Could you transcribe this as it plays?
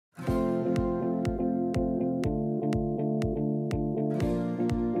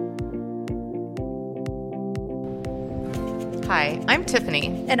Hi, I'm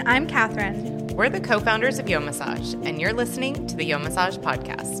Tiffany. And I'm Catherine. We're the co-founders of Yomassage, and you're listening to the Yomassage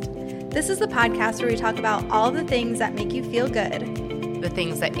podcast. This is the podcast where we talk about all the things that make you feel good. The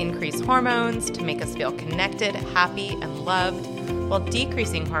things that increase hormones to make us feel connected, happy, and loved, while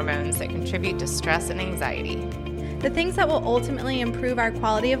decreasing hormones that contribute to stress and anxiety. The things that will ultimately improve our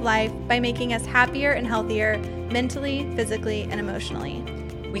quality of life by making us happier and healthier mentally, physically, and emotionally.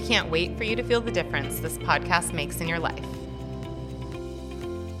 We can't wait for you to feel the difference this podcast makes in your life.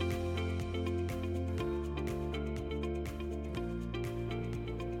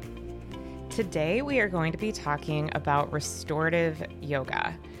 Today, we are going to be talking about restorative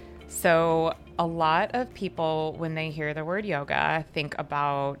yoga. So a lot of people, when they hear the word yoga, think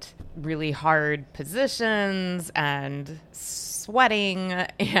about really hard positions and sweating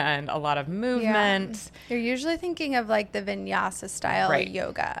and a lot of movement. Yeah. You're usually thinking of like the vinyasa style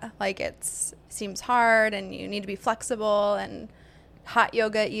yoga. Like seems hard and you need to be flexible, and hot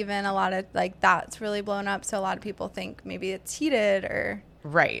yoga even, a lot of like that's really blown up. So a lot of people think maybe it's heated or...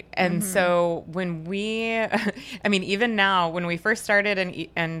 Right. And so when even now, when we first started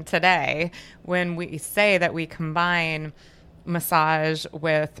and today, when we say that we combine massage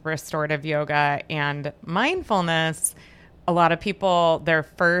with restorative yoga and mindfulness, a lot of people, their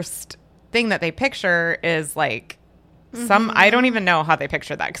first thing that they picture is like I don't even know how they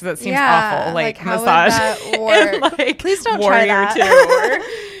picture that because it seems awful. Like how massage. Would that work? And like please don't warrior try that.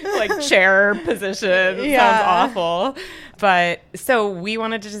 two or like chair position. Sounds awful. But so we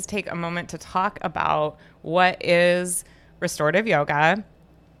wanted to just take a moment to talk about what is restorative yoga,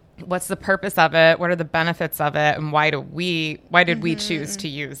 what's the purpose of it, what are the benefits of it, and why did we choose to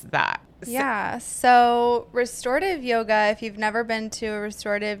use that? Yeah. So restorative yoga, if you've never been to a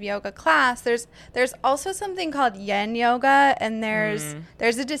restorative yoga class, there's also something called yin yoga, and there's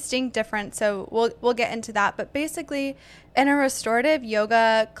a distinct difference. So we'll get into that. But basically, in a restorative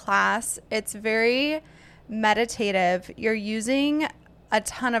yoga class, it's very meditative. You're using a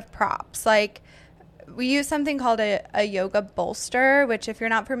ton of props. Like we use something called a yoga bolster, which if you're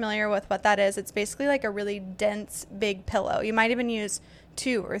not familiar with what that is, it's basically like a really dense big pillow. You might even use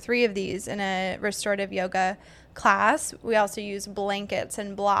 2 or 3 of these in a restorative yoga class. We also use blankets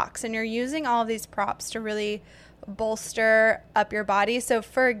and blocks, and you're using all of these props to really bolster up your body. So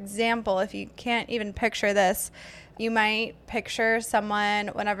for example, if you can't even picture this, you might picture someone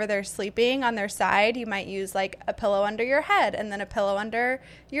whenever they're sleeping on their side, you might use like a pillow under your head and then a pillow under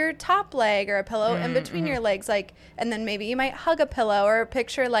your top leg or a pillow in between your legs, and then maybe you might hug a pillow or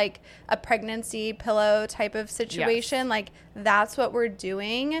picture like a pregnancy pillow type of situation. Yes. Like that's what we're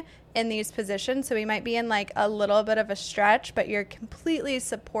doing in these positions. So we might be in like a little bit of a stretch, but you're completely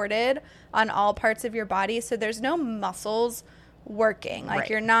supported on all parts of your body. So there's no muscles working. Like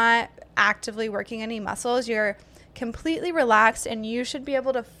you're not actively working any muscles. You're completely relaxed, and you should be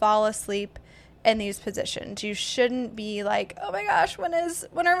able to fall asleep in these positions. You shouldn't be like, oh my gosh, when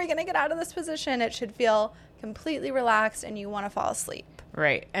are we going to get out of this position? It should feel completely relaxed and you want to fall asleep.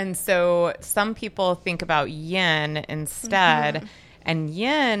 Right. And so some people think about yin instead, and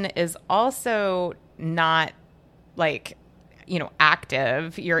yin is also not like,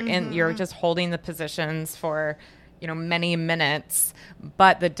 active. You're just holding the positions for many minutes.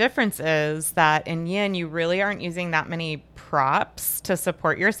 But the difference is that in yin, you really aren't using that many props to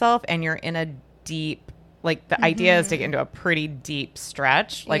support yourself, and you're in a deep, like the idea is to get into a pretty deep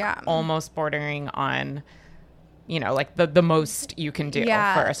stretch, like almost bordering on, like the most you can do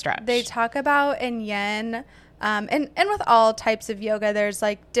for a stretch. They talk about in yin, and with all types of yoga, there's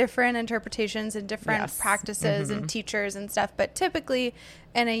like different interpretations and different practices and teachers and stuff. But typically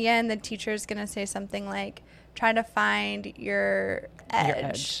in a yin, the teacher is going to say something like, try to find your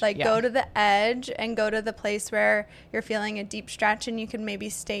edge. Go to the edge and go to the place where you're feeling a deep stretch, and you can maybe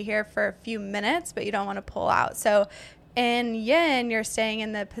stay here for a few minutes, but you don't want to pull out. So in yin, you're staying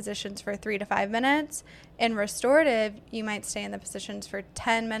in the positions for 3 to 5 minutes. In restorative, you might stay in the positions for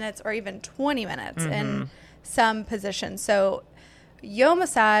 10 minutes or even 20 minutes in some positions. So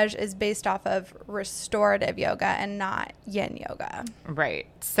Yomassage is based off of restorative yoga and not yin yoga. Right.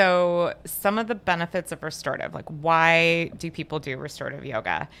 So some of the benefits of restorative, like why do people do restorative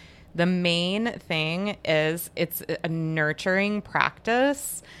yoga? The main thing is it's a nurturing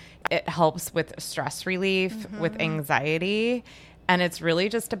practice. It helps with stress relief, with anxiety. And it's really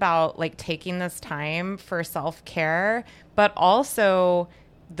just about like taking this time for self-care, but also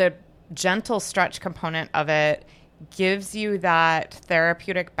the gentle stretch component of it gives you that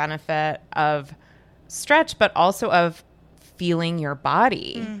therapeutic benefit of stretch, but also of feeling your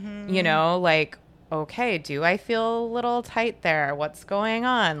body, like okay, do I feel a little tight there? What's going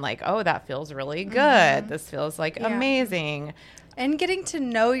on? Like, oh, that feels really good. This feels like amazing. And getting to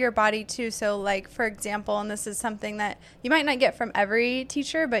know your body too. So like, for example, and this is something that you might not get from every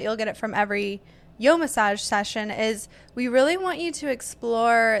teacher, but you'll get it from every Yomassage session, is we really want you to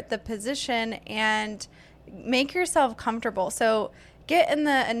explore the position and make yourself comfortable. So get in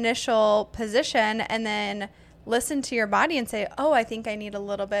the initial position and then listen to your body and say, oh, I think I need a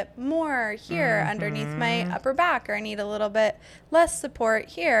little bit more here underneath my upper back, or I need a little bit less support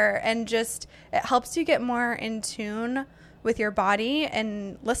here. And just, it helps you get more in tune with your body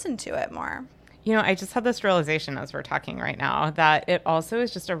and listen to it more. You know, I just had this realization as we're talking right now that it also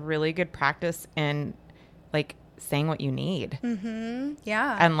is just a really good practice in like saying what you need.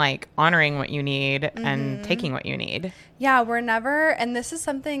 Yeah. And like honoring what you need and taking what you need. Yeah, we're never, and this is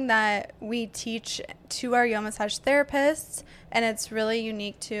something that we teach to our Yomassage therapists, and it's really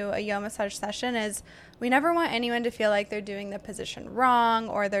unique to a Yomassage session, is we never want anyone to feel like they're doing the position wrong,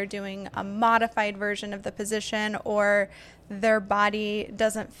 or they're doing a modified version of the position, or their body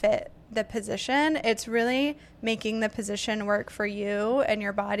doesn't fit the position. It's really making the position work for you and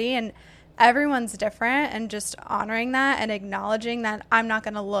your body, and everyone's different, and just honoring that and acknowledging that I'm not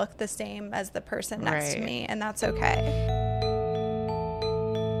going to look the same as the person next to me, and that's okay.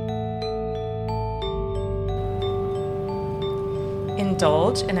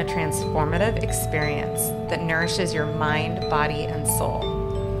 Indulge in a transformative experience that nourishes your mind, body, and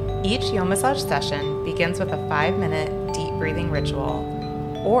soul. Each Yomassage session begins with a 5-minute deep breathing ritual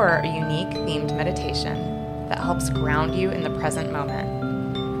or a unique themed meditation that helps ground you in the present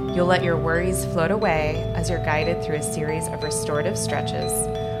moment. You'll let your worries float away as you're guided through a series of restorative stretches,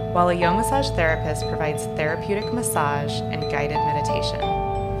 while a Yomassage therapist provides therapeutic massage and guided meditation.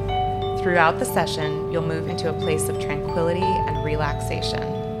 Throughout the session, you'll move into a place of tranquility and relaxation.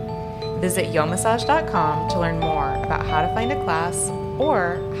 Visit yomassage.com to learn more about how to find a class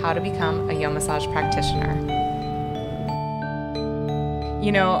or how to become a Yomassage practitioner.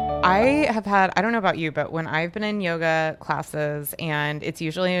 You know, I don't know about you, but when I've been in yoga classes, and it's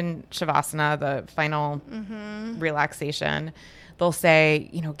usually in Shavasana, the final relaxation, they'll say,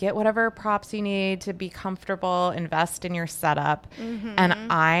 you know, get whatever props you need to be comfortable, invest in your setup. And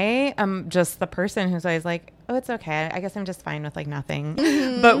I am just the person who's always like, oh, it's okay. I guess I'm just fine with like nothing.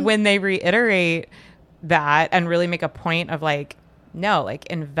 But when they reiterate that and really make a point of like, no, like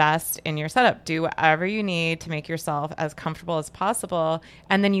invest in your setup, do whatever you need to make yourself as comfortable as possible.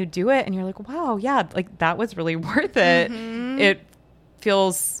 And then you do it and you're like, wow, yeah, like that was really worth it. It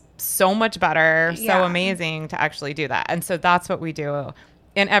feels so much better, so amazing to actually do that. And so that's what we do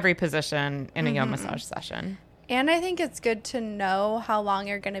in every position in a Yomassage session. And I think it's good to know how long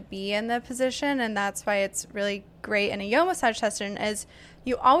you're going to be in the position. And that's why it's really great in a Yomassage session, is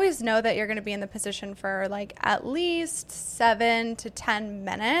you always know that you're going to be in the position for like at least 7 to 10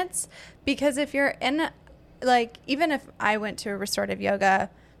 minutes. Because if you're in, like, even if I went to a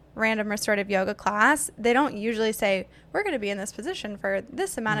random restorative yoga class, they don't usually say, we're going to be in this position for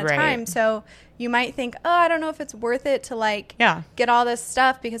this amount of time. So you might think, oh, I don't know if it's worth it to like get all this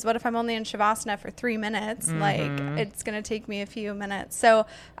stuff, because what if I'm only in Shavasana for 3 minutes? Like, it's going to take me a few minutes. So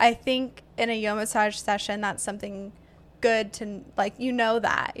I think in a Yomassage session, that's something good to, like, you know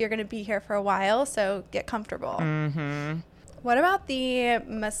that you're going to be here for a while, so get comfortable. What about the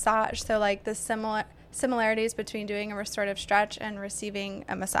massage? So like the similarities between doing a restorative stretch and receiving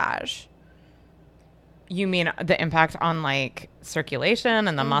a massage. You mean the impact on like circulation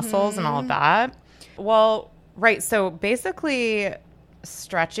and the muscles and all of that? Well, right. So basically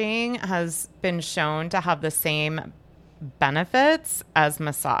stretching has been shown to have the same benefits as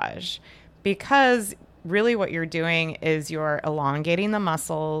massage, because really what you're doing is you're elongating the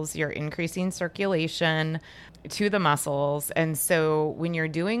muscles, you're increasing circulation to the muscles. And so when you're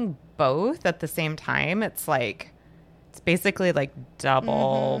doing both at the same time, it's basically like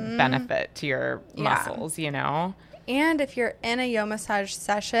double benefit to your muscles, you know? And if you're in a Yomassage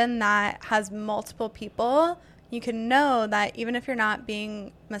session that has multiple people, you can know that even if you're not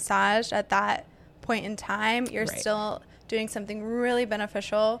being massaged at that point in time, you're still doing something really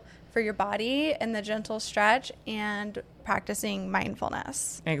beneficial for your body in the gentle stretch and practicing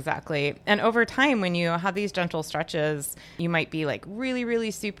mindfulness. Exactly. And over time, when you have these gentle stretches, you might be like really,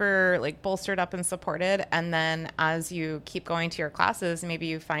 really super like bolstered up and supported. And then as you keep going to your classes, maybe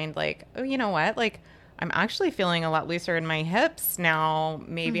you find like, oh, you know what? Like, I'm actually feeling a lot looser in my hips now.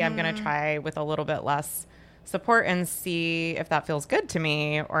 Maybe I'm going to try with a little bit less support and see if that feels good to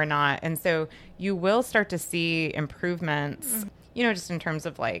me or not. And so you will start to see improvements, you know, just in terms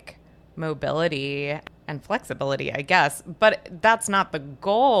of like mobility and flexibility, I guess. But that's not the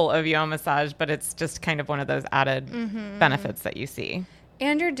goal of Yomassage, but it's just kind of one of those added benefits that you see.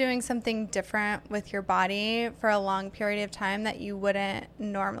 And you're doing something different with your body for a long period of time that you wouldn't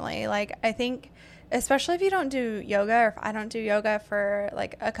normally. Like, I think, especially if you don't do yoga, or if I don't do yoga for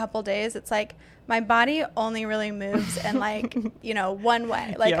like a couple days, it's like my body only really moves in like, you know, one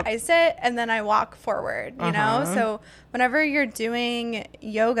way. Like I sit and then I walk forward, you know? So whenever you're doing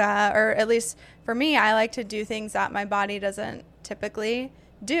yoga, or at least for me, I like to do things that my body doesn't typically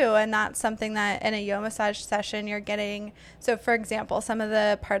do, and that's something that in a Yomassage session you're getting. So for example, some of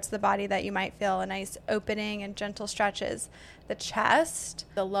the parts of the body that you might feel a nice opening and gentle stretches: the chest,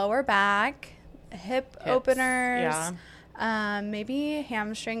 the lower back, hips, openers, maybe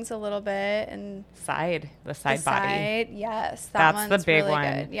hamstrings a little bit, and the side body. Yes, that's the big really one.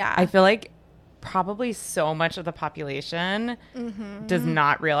 Good. Yeah, I feel like probably so much of the population does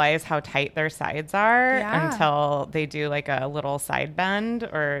not realize how tight their sides are until they do like a little side bend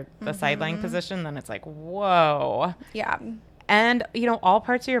or the side lying position. Then it's like, whoa. Yeah. And, you know, all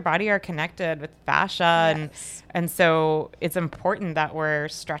parts of your body are connected with fascia. And so it's important that we're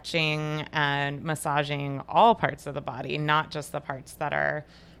stretching and massaging all parts of the body, not just the parts that are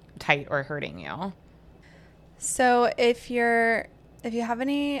tight or hurting you. So if you have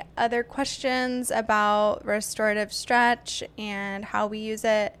any other questions about restorative stretch and how we use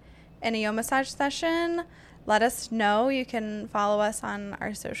it in a Yomassage session, let us know. You can follow us on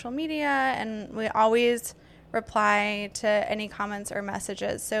our social media, and we always reply to any comments or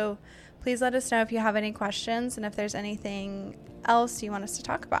messages. So please let us know if you have any questions and if there's anything else you want us to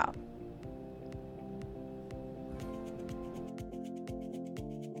talk about.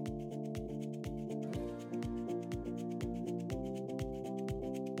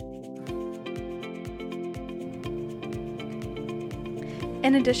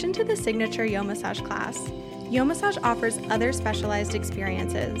 In addition to the signature Yomassage class, Yomassage offers other specialized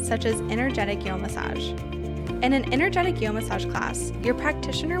experiences such as energetic Yomassage. In an energetic Yomassage class, your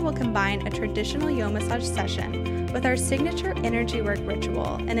practitioner will combine a traditional Yomassage session with our signature energy work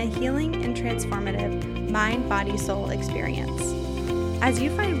ritual and a healing and transformative mind, body, soul experience. As you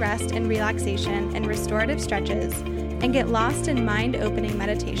find rest and relaxation in restorative stretches and get lost in mind-opening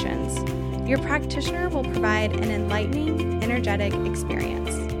meditations, your practitioner will provide an enlightening, energetic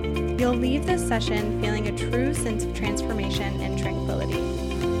experience. You'll leave this session feeling a true sense of transformation and tranquility.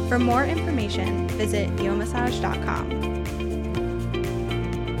 For more information, visit yomassage.com.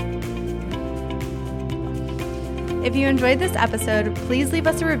 If you enjoyed this episode, please leave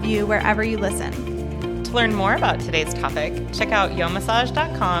us a review wherever you listen. To learn more about today's topic, check out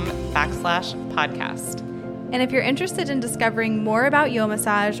yomassage.com/podcast. And if you're interested in discovering more about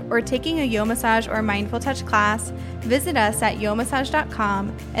Yomassage or taking a Yomassage or Mindful Touch class, visit us at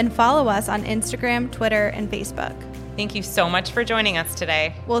yomassage.com and follow us on Instagram, Twitter, and Facebook. Thank you so much for joining us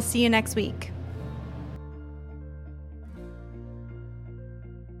today. We'll see you next week.